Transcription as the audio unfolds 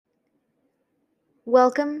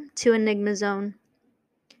Welcome to Enigma Zone.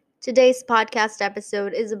 Today's podcast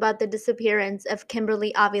episode is about the disappearance of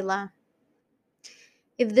Kimberly Avila.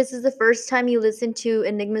 If this is the first time you listen to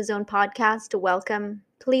Enigma Zone podcast, welcome.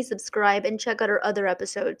 Please subscribe and check out our other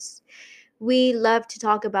episodes. We love to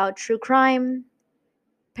talk about true crime,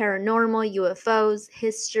 paranormal, UFOs,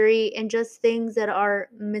 history, and just things that are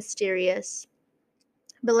mysterious.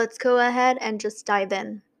 But let's go ahead and just dive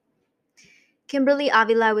in. Kimberly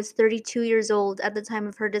Avila was 32 years old at the time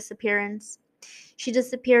of her disappearance. She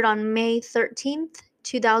disappeared on May 13th,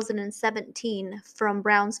 2017, from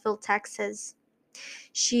Brownsville, Texas.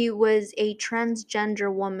 She was a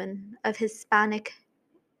transgender woman of Hispanic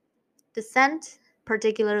descent,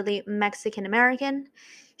 particularly Mexican American.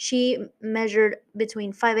 She measured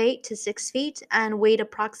between 5'8" to 6 feet and weighed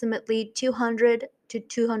approximately 200 to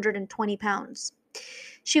 220 pounds.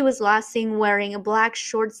 She was last seen wearing a black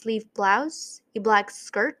short sleeve blouse, a black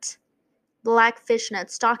skirt, black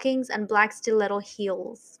fishnet stockings, and black stiletto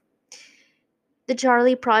heels. The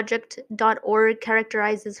CharlieProject.org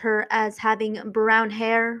characterizes her as having brown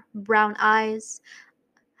hair, brown eyes,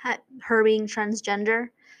 her being transgender.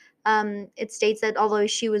 It states that although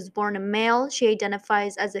she was born a male, she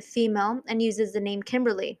identifies as a female and uses the name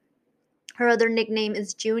Kimberly. Her other nickname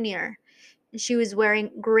is Junior. She was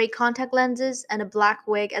wearing gray contact lenses and a black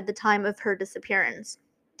wig at the time of her disappearance.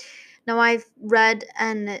 Now, I've read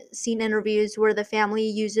and seen interviews where the family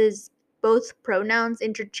uses both pronouns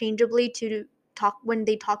interchangeably to talk when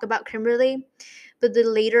they talk about Kimberly, but the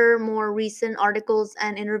later, more recent articles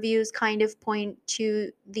and interviews kind of point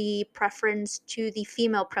to the preference to the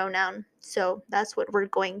female pronoun. So that's what we're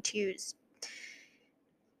going to use.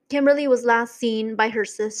 Kimberly was last seen by her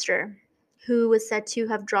sister, who was said to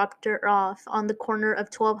have dropped her off on the corner of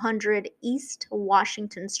 1200 East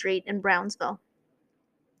Washington Street in Brownsville.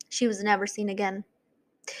 She was never seen again.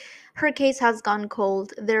 Her case has gone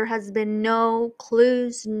cold. There has been no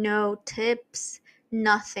clues, no tips,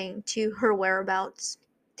 nothing to her whereabouts.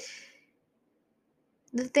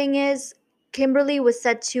 The thing is, Kimberly was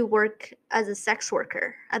said to work as a sex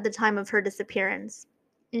worker at the time of her disappearance,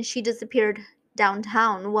 and she disappeared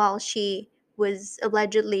downtown while she was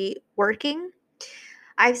allegedly working.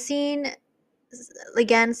 I've seen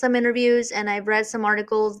again some interviews and I've read some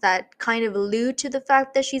articles that kind of allude to the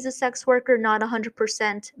fact that she's a sex worker, not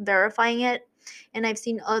 100% verifying it. And I've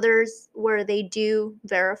seen others where they do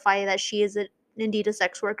verify that she is indeed a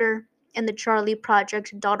sex worker, and the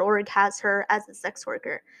CharlieProject.org has her as a sex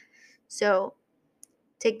worker. So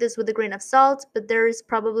take this with a grain of salt, but there is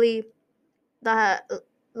probably the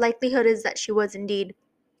likelihood is that she was indeed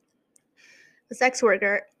a sex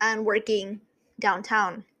worker and working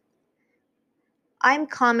downtown. I'm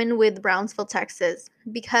common with Brownsville, Texas,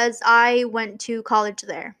 because I went to college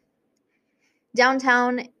there.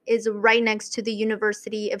 Downtown is right next to the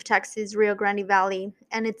University of Texas, Rio Grande Valley,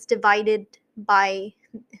 and it's divided by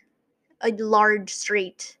a large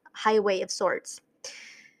street, highway of sorts.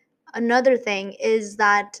 Another thing is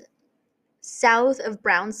that south of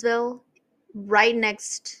Brownsville, right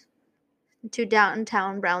next to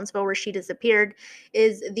downtown Brownsville where she disappeared,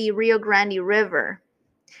 is the Rio Grande River.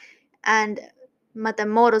 And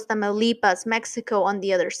Matamoros, Tamaulipas, Mexico on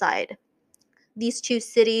the other side. These two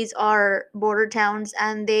cities are border towns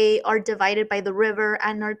and they are divided by the river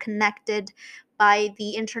and are connected by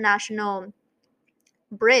the international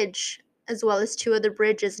bridge as well as two other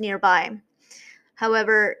bridges nearby.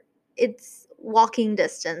 However, it's walking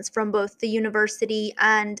distance from both the university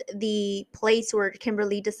and the place where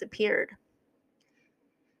Kimberly disappeared.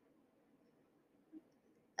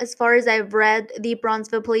 As far as I've read, the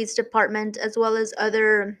Brownsville Police Department, as well as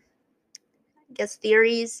other,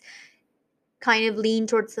 theories, kind of lean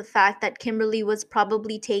towards the fact that Kimberly was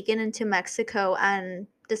probably taken into Mexico and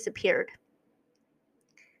disappeared.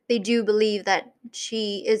 They do believe that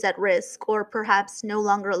she is at risk or perhaps no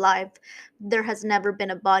longer alive. There has never been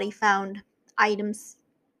a body found, items,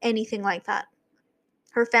 anything like that.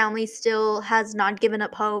 Her family still has not given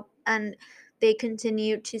up hope and they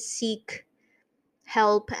continue to seek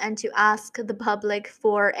help and to ask the public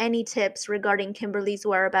for any tips regarding Kimberly's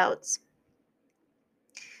whereabouts.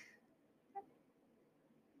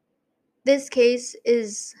 This case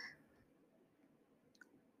is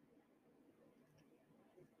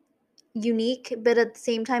unique, but at the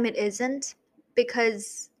same time it isn't,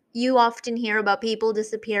 because you often hear about people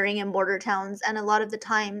disappearing in border towns and a lot of the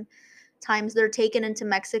times they're taken into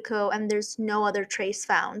Mexico and there's no other trace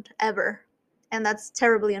found ever. And that's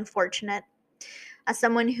terribly unfortunate. As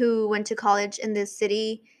someone who went to college in this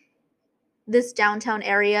city, this downtown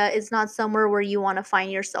area is not somewhere where you want to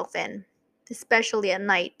find yourself in, especially at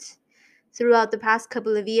night. Throughout the past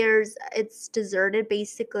couple of years, it's deserted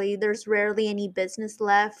basically. There's rarely any business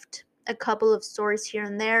left. A couple of stores here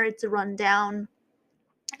and there. It's run down.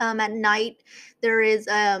 At night, there is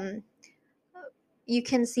you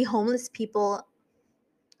can see homeless people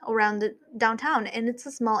around the downtown, and it's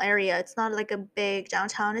a small area. It's not like a big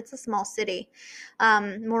downtown. It's a small city.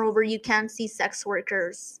 Moreover, you can see sex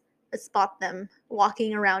workers, spot them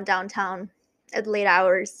walking around downtown at late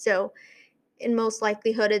hours. So in most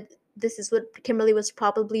likelihood, this is what Kimberly was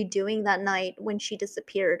probably doing that night when she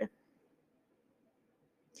disappeared.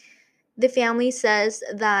 The family says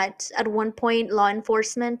that at one point, law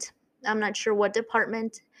enforcement, I'm not sure what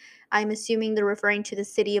department, I'm assuming they're referring to the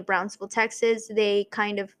city of Brownsville, Texas, they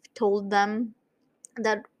kind of told them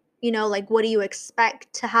that, like, what do you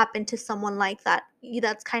expect to happen to someone like that?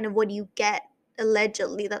 That's kind of what you get.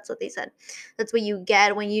 Allegedly, that's what they said. That's what you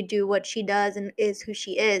get when you do what she does and is who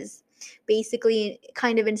she is. Basically,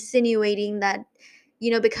 kind of insinuating that,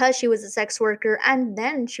 because she was a sex worker and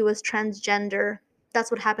then she was transgender, that's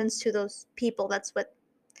what happens to those people. That's what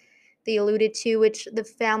they alluded to, which the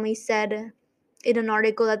family said in an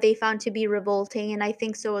article that they found to be revolting, and I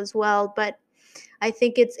think so as well. But I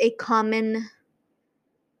think it's a common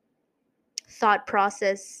thought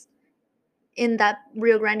process in that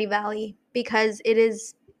Rio Grande Valley because it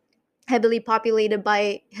is heavily populated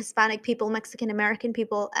by Hispanic people, Mexican American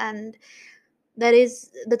people, and that is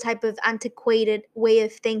the type of antiquated way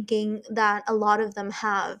of thinking that a lot of them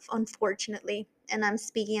have, unfortunately. And I'm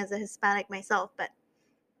speaking as a Hispanic myself, but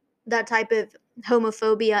that type of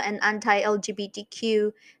homophobia and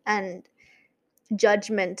anti-LGBTQ and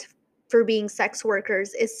judgment for being sex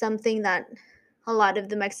workers is something that a lot of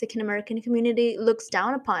the Mexican American community looks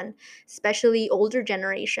down upon, especially older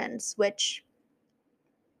generations, which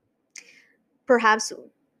perhaps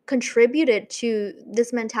contributed to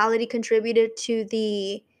this mentality, contributed to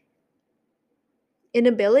the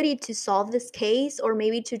inability to solve this case, or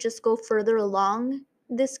maybe to just go further along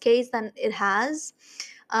this case than it has.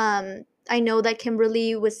 I know that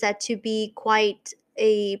Kimberly was said to be quite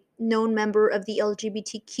a known member of the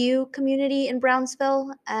LGBTQ community in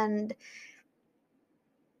Brownsville, and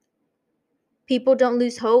people don't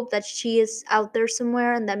lose hope that she is out there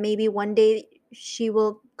somewhere and that maybe one day she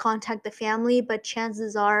will contact the family, but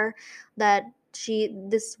chances are that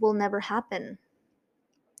this will never happen.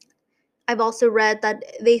 I've also read that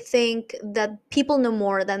they think that people know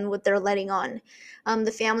more than what they're letting on.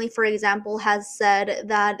 The family, for example, has said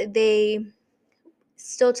that they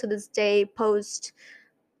still to this day post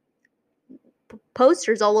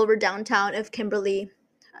posters all over downtown of Kimberly,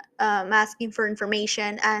 asking for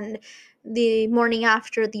information, and the morning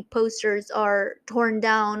after, the posters are torn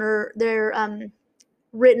down or they're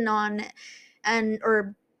written on and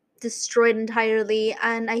or destroyed entirely.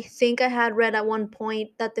 And I think I had read at one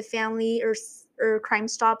point that the family or Crime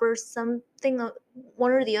Stoppers, something,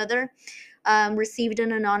 one or the other, received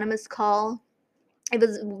an anonymous call. It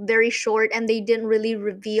was very short, and they didn't really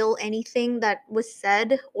reveal anything that was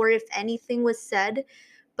said, or if anything was said,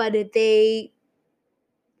 but if they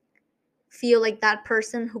feel like that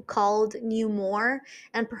person who called knew more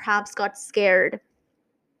and perhaps got scared.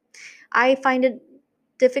 I find it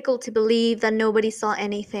difficult to believe that nobody saw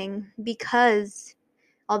anything because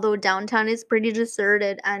although downtown is pretty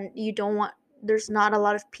deserted and there's not a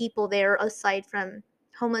lot of people there aside from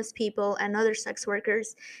homeless people and other sex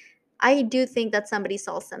workers, I do think that somebody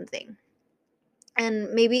saw something.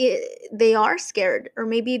 And maybe they are scared, or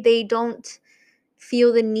maybe they don't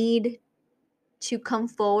feel the need to come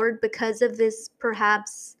forward because of this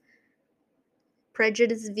perhaps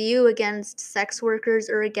prejudiced view against sex workers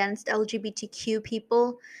or against LGBTQ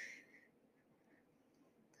people,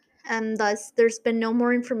 and thus there's been no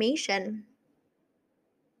more information.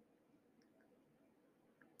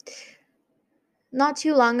 Not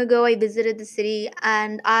too long ago, I visited the city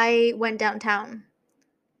and I went downtown,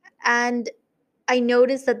 and I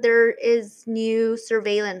noticed that there is new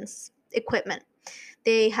surveillance equipment.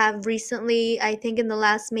 They have recently, I think in the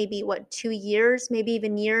last maybe 2 years, maybe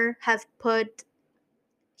even year, have put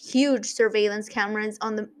huge surveillance cameras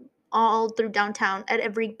on the all through downtown at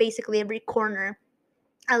basically every corner,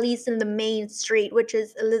 at least in the main street, which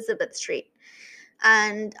is Elizabeth Street.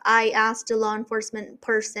 And I asked a law enforcement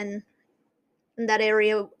person in that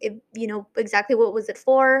area if exactly what was it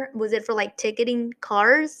for. Was it for like ticketing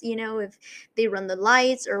cars, if they run the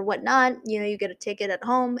lights or whatnot, you get a ticket at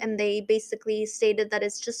home. And they basically stated that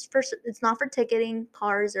it's not for ticketing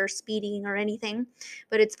cars or speeding or anything,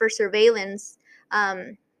 but it's for surveillance.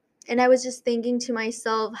 And I was just thinking to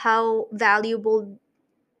myself how valuable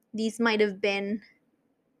these might have been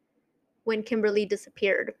when Kimberly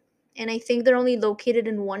disappeared. and I think they're only located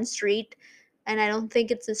in one street, and I don't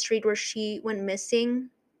think it's the street where she went missing.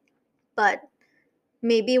 But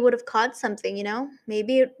maybe it would have caught something,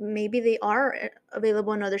 maybe they are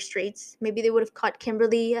available in other streets. Maybe they would have caught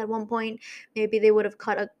Kimberly at one point. Maybe they would have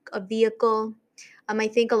caught a vehicle. I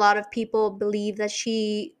think a lot of people believe that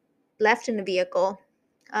she left in a vehicle.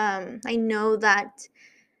 I know that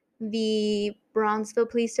the Brownsville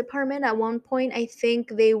Police Department at one point, I think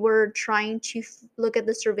they were trying to look at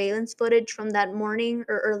the surveillance footage from that morning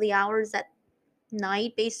or early hours at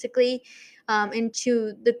night, basically,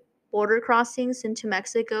 into the border crossings into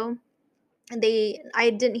Mexico.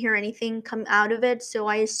 I didn't hear anything come out of it, so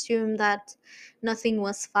I assume that nothing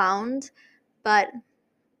was found. But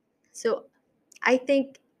so I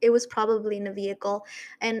think it was probably in a vehicle.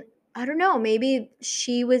 And I don't know, maybe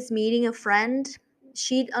she was meeting a friend.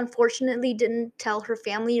 She unfortunately didn't tell her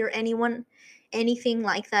family or anyone anything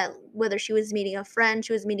like that, whether she was meeting a friend,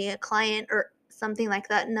 she was meeting a client, or something like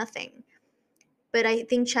that. Nothing. But I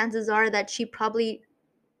think chances are that she probably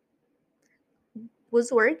was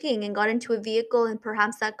working and got into a vehicle, and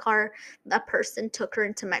perhaps that person took her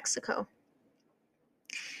into Mexico.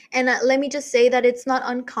 And let me just say that it's not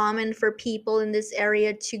uncommon for people in this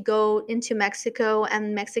area to go into Mexico,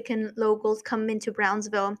 and Mexican locals come into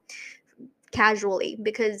Brownsville casually,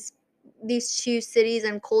 because these two cities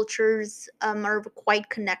and cultures are quite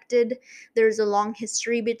connected. There's a long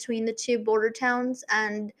history between the two border towns,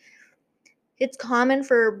 and it's common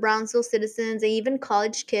for Brownsville citizens and even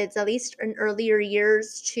college kids, at least in earlier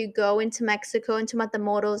years, to go into Mexico, into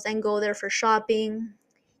Matamoros, and go there for shopping,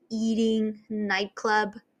 eating,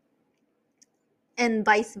 nightclub, and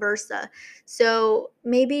vice versa. So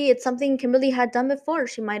maybe it's something Kimberly had done before.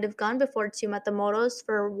 She might have gone before to Matamoros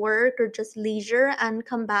for work or just leisure and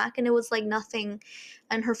come back, and it was like nothing.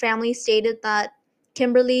 And her family stated that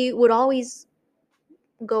Kimberly would always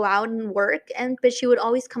go out and work, but she would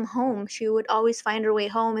always come home. She would always find her way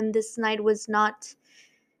home, and this night was not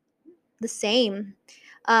the same.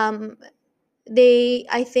 Um,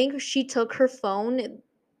 I think she took her phone.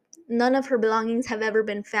 None of her belongings have ever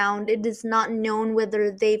been found. It is not known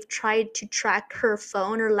whether they've tried to track her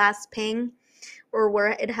phone or last ping, or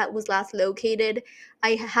where it was last located.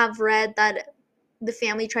 I have read that the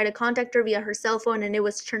family tried to contact her via her cell phone and it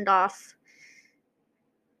was turned off.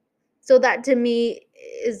 So that to me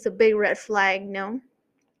is a big red flag, no?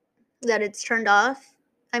 That it's turned off.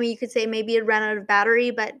 I mean, you could say maybe it ran out of battery,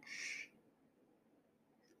 but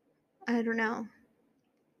I don't know.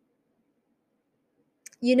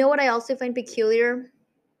 You know what I also find peculiar?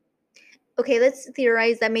 Okay, let's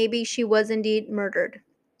theorize that maybe she was indeed murdered.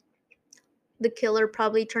 The killer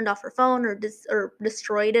probably turned off her phone or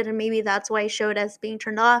destroyed it, and maybe that's why it showed as being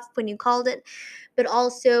turned off when you called it. But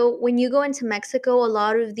also, when you go into Mexico, a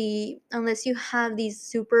lot of unless you have these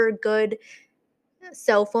super good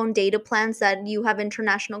cell phone data plans that you have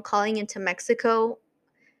international calling into Mexico,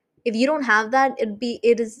 if you don't have that,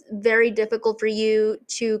 it is very difficult for you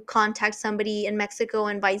to contact somebody in Mexico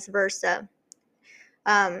and vice versa.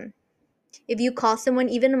 If you call someone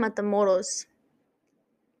even in Matamoros,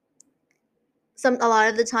 a lot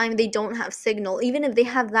of the time they don't have signal, even if they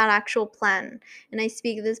have that actual plan. And I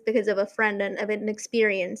speak this because of a friend and of an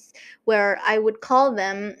experience where I would call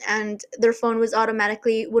them and their phone would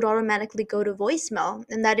automatically go to voicemail,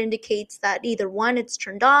 and that indicates that either one, it's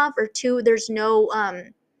turned off, or two, there's no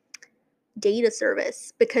data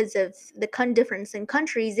service because of the difference in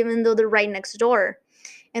countries, even though they're right next door.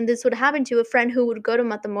 And this would happen to a friend who would go to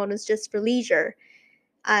Matamoros just for leisure,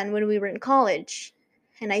 and when we were in college.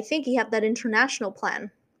 And I think he had that international plan,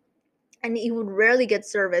 and he would rarely get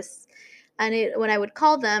service. And when I would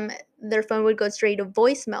call them, their phone would go straight to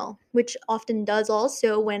voicemail, which often does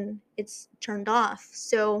also when it's turned off.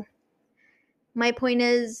 So my point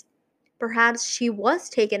is, perhaps she was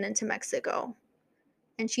taken into Mexico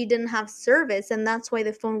and she didn't have service, and that's why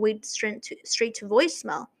the phone went straight to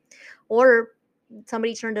voicemail, or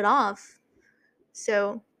somebody turned it off.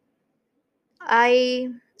 So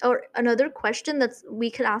or another question that we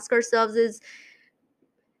could ask ourselves is,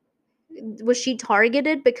 was she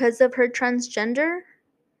targeted because of her transgender,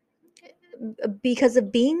 because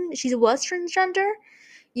of being she was transgender?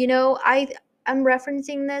 I'm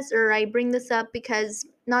referencing this, or I bring this up because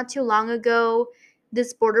not too long ago,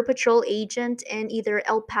 this border patrol agent in either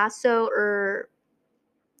El Paso or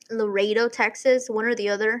Laredo, Texas, one or the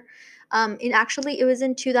other. It was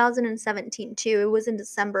in 2017 too. It was in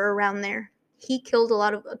December, around there. He killed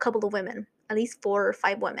a couple of women, at least 4 or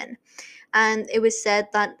 5 women, and it was said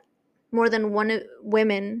that more than one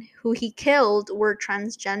women who he killed were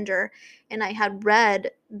transgender. And I had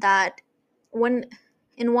read that when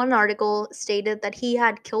in one article stated that he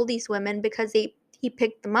had killed these women because he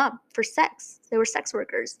picked them up for sex. They were sex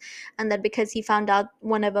workers. And that because he found out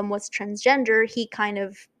one of them was transgender, he kind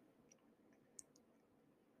of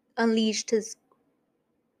unleashed his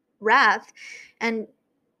wrath and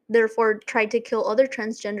therefore tried to kill other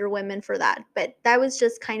transgender women for that. But that was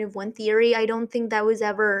just kind of one theory. I don't think that was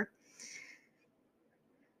ever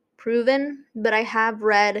proven, but I have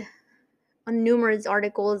read on numerous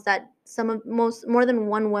articles that more than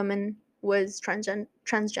one woman was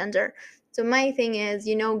transgender. So my thing is,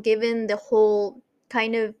 given the whole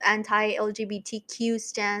kind of anti-LGBTQ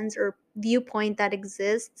stance or viewpoint that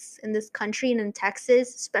exists in this country and in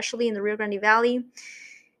Texas, especially in the Rio Grande Valley,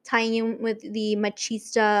 tying in with the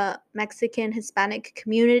machista Mexican Hispanic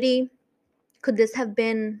community, could this have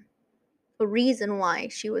been a reason why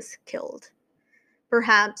she was killed?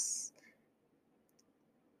 Perhaps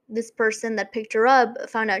this person that picked her up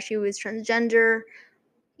found out she was transgender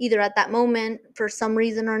either at that moment for some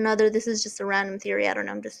reason or another. This is just a random theory. I don't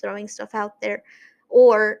know. I'm just throwing stuff out there.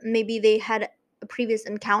 Or maybe they had a previous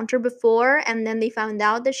encounter before and then they found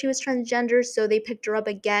out that she was transgender, so they picked her up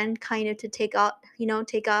again, kind of to take out I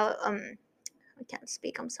can't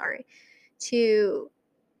speak, I'm sorry, to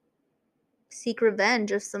seek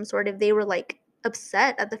revenge of some sort if they were like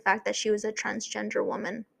upset at the fact that she was a transgender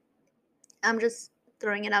woman. I'm just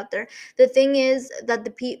throwing it out there. The thing is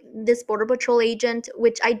that this border patrol agent,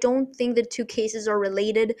 which I don't think the two cases are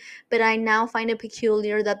related, but I now find it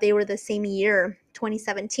peculiar that they were the same year,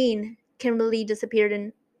 2017. Kimberly disappeared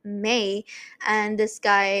in May, and this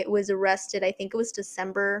guy was arrested, I think it was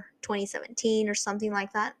December 2017 or something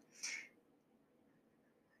like that.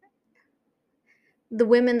 The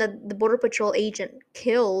women that the border patrol agent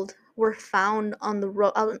killed were found on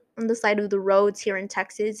the side of the roads here in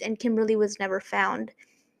Texas, and Kimberly was never found.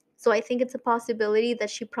 So I think it's a possibility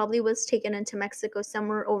that she probably was taken into Mexico,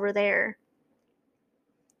 somewhere over there.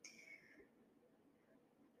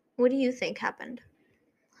 What do you think happened?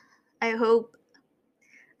 I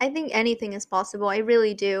think anything is possible. I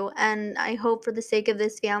really do. And I hope for the sake of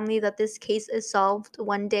this family that this case is solved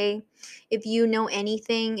one day. If you know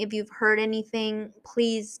anything, if you've heard anything,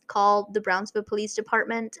 please call the Brownsville Police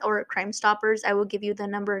Department or Crime Stoppers. I will give you the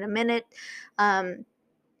number in a minute.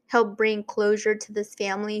 Help bring closure to this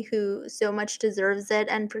family who so much deserves it.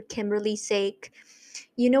 And for Kimberly's sake,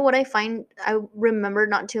 you know what I remembered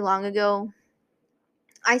not too long ago?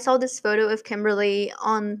 I saw this photo of Kimberly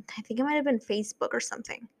on, I think it might have been Facebook or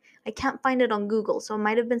something. I can't find it on Google, so it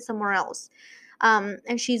might have been somewhere else.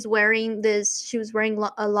 And she was wearing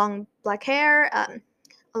a long black hair, a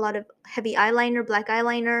lot of heavy eyeliner, black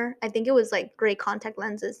eyeliner. I think it was like gray contact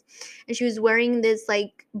lenses. And she was wearing this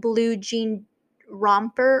like blue jean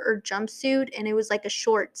romper or jumpsuit, and it was like a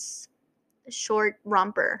short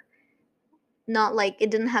romper. Not like,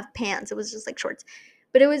 it didn't have pants, it was just like shorts.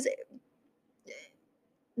 But it was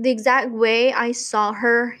the exact way I saw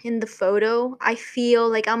her in the photo. I feel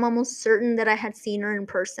like I'm almost certain that I had seen her in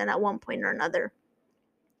person at one point or another.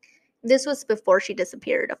 This was before she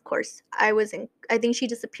disappeared, of course. I think she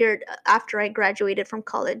disappeared after I graduated from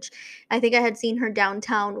college. I think I had seen her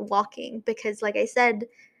downtown walking because, like I said,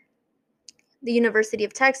 the University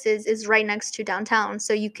of Texas is right next to downtown,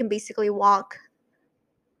 so you can basically walk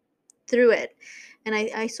through it. And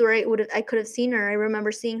I swear I could have seen her. I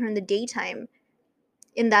remember seeing her in the daytime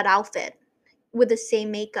in that outfit with the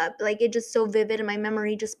same makeup. Like, it just so vivid in my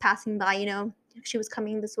memory, just passing by, she was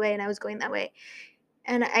coming this way and I was going that way.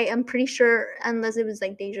 And I am pretty sure, unless it was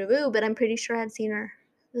like deja vu, but I'm pretty sure I had seen her.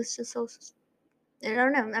 This just so, I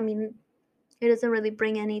don't know. I mean, it doesn't really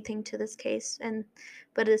bring anything to this case,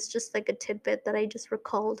 but it's just like a tidbit that I just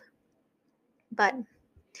recalled. But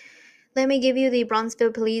let me give you the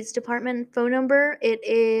Brownsville Police Department phone number. It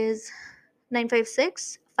is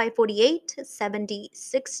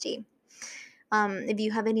 956-548-7060. If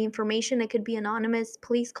you have any information, it could be anonymous.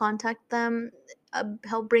 Please contact them.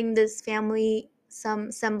 Help bring this family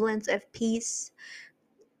some semblance of peace.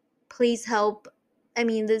 Please help. I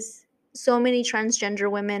mean, there's so many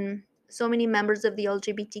transgender women, so many members of the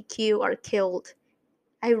LGBTQ are killed.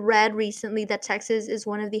 I read recently that Texas is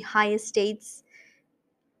one of the highest states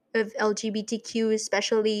of LGBTQ,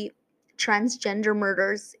 especially transgender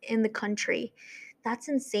murders in the country. That's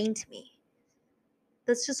insane to me.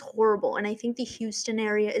 That's just horrible. And I think the Houston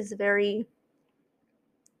area is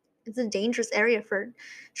it's a dangerous area for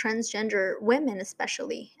transgender women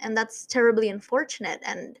especially, and that's terribly unfortunate.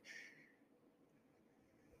 And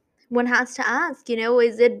one has to ask,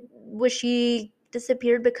 was she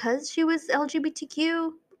disappeared because she was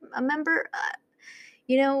LGBTQ a member?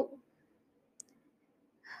 You know,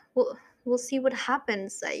 we'll see what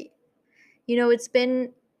happens. It's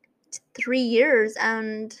been 3 years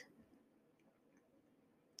and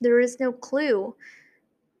there is no clue.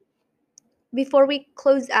 Before we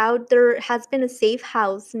close out, there has been a safe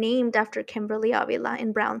house named after Kimberly Avila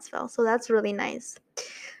in Brownsville, so that's really nice.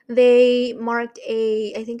 They marked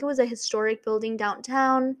I think it was a historic building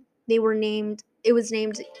downtown. It was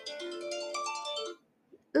named,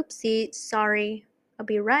 oopsie, sorry. I'll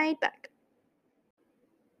be right back.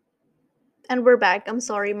 And we're back. I'm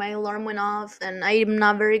sorry, my alarm went off, and I'm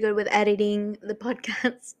not very good with editing the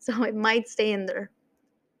podcast, so it might stay in there.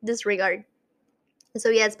 Disregard. So,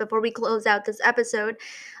 yes, before we close out this episode,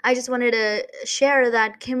 I just wanted to share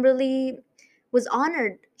that Kimberly was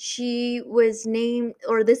honored. She was named,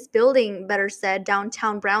 or this building, better said,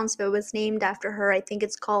 downtown Brownsville, was named after her. I think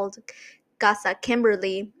it's called Casa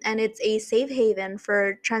Kimberly, and it's a safe haven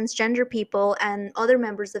for transgender people and other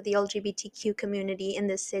members of the LGBTQ community in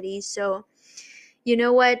this city. So, you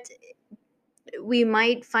know what? We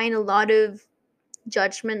might find a lot of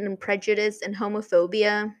judgment and prejudice and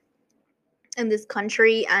homophobia in this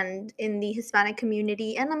country and in the Hispanic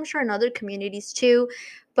community, and I'm sure in other communities too.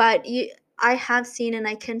 But I have seen, and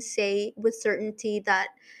I can say with certainty, that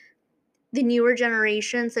the newer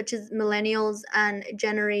generations, such as millennials and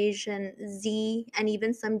Generation Z, and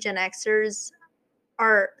even some Gen Xers,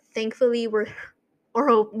 are thankfully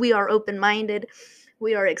we are open minded,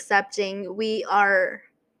 we are accepting, we are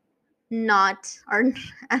not our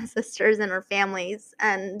ancestors and our families,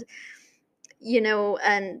 and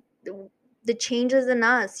and the changes in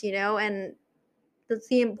us, and that's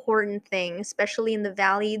the important thing, especially in the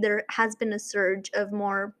valley. There has been a surge of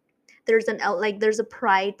more. There's a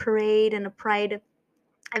pride parade and a pride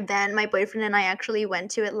event. My boyfriend and I actually went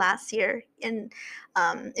to it last year in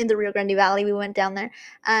the Rio Grande Valley. We went down there,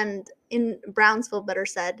 and in Brownsville, better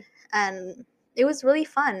said, and it was really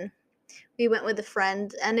fun. We went with a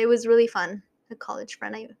friend, and it was really fun. A college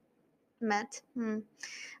friend I met.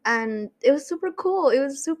 And it was super cool. It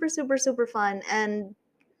was super, super, super fun. And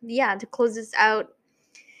yeah, to close this out,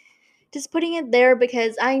 just putting it there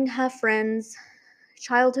because I have friends,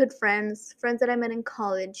 childhood friends, friends that I met in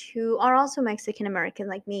college who are also Mexican American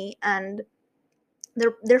like me, and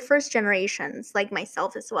they're first generations like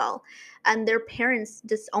myself as well, and their parents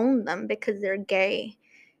disown them because they're gay,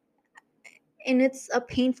 and it's a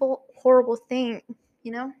painful, horrible thing,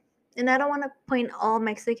 you know. And I don't want to point all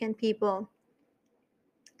Mexican people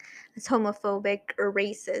as homophobic or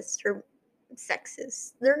racist or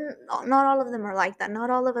sexist. They're not all of them are like that. Not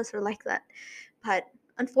all of us are like that. But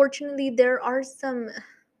unfortunately, there are some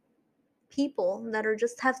people that are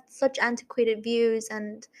just have such antiquated views,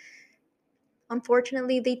 and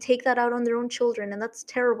unfortunately they take that out on their own children, and that's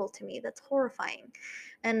terrible to me. That's horrifying.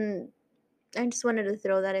 And I just wanted to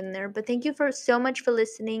throw that in there. But thank you for so much for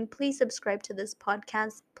listening. Please subscribe to this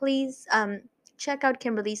podcast. Please check out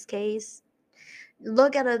Kimberly's case.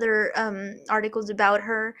 Look at other articles about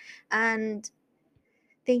her, and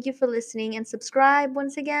thank you for listening, and subscribe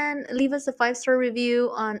once again. Leave us a 5-star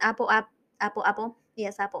review on Apple.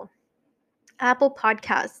 Yes, Apple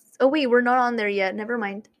Podcasts. Oh wait, we're not on there yet. Never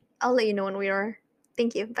mind. I'll let you know when we are.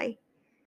 Thank you. Bye.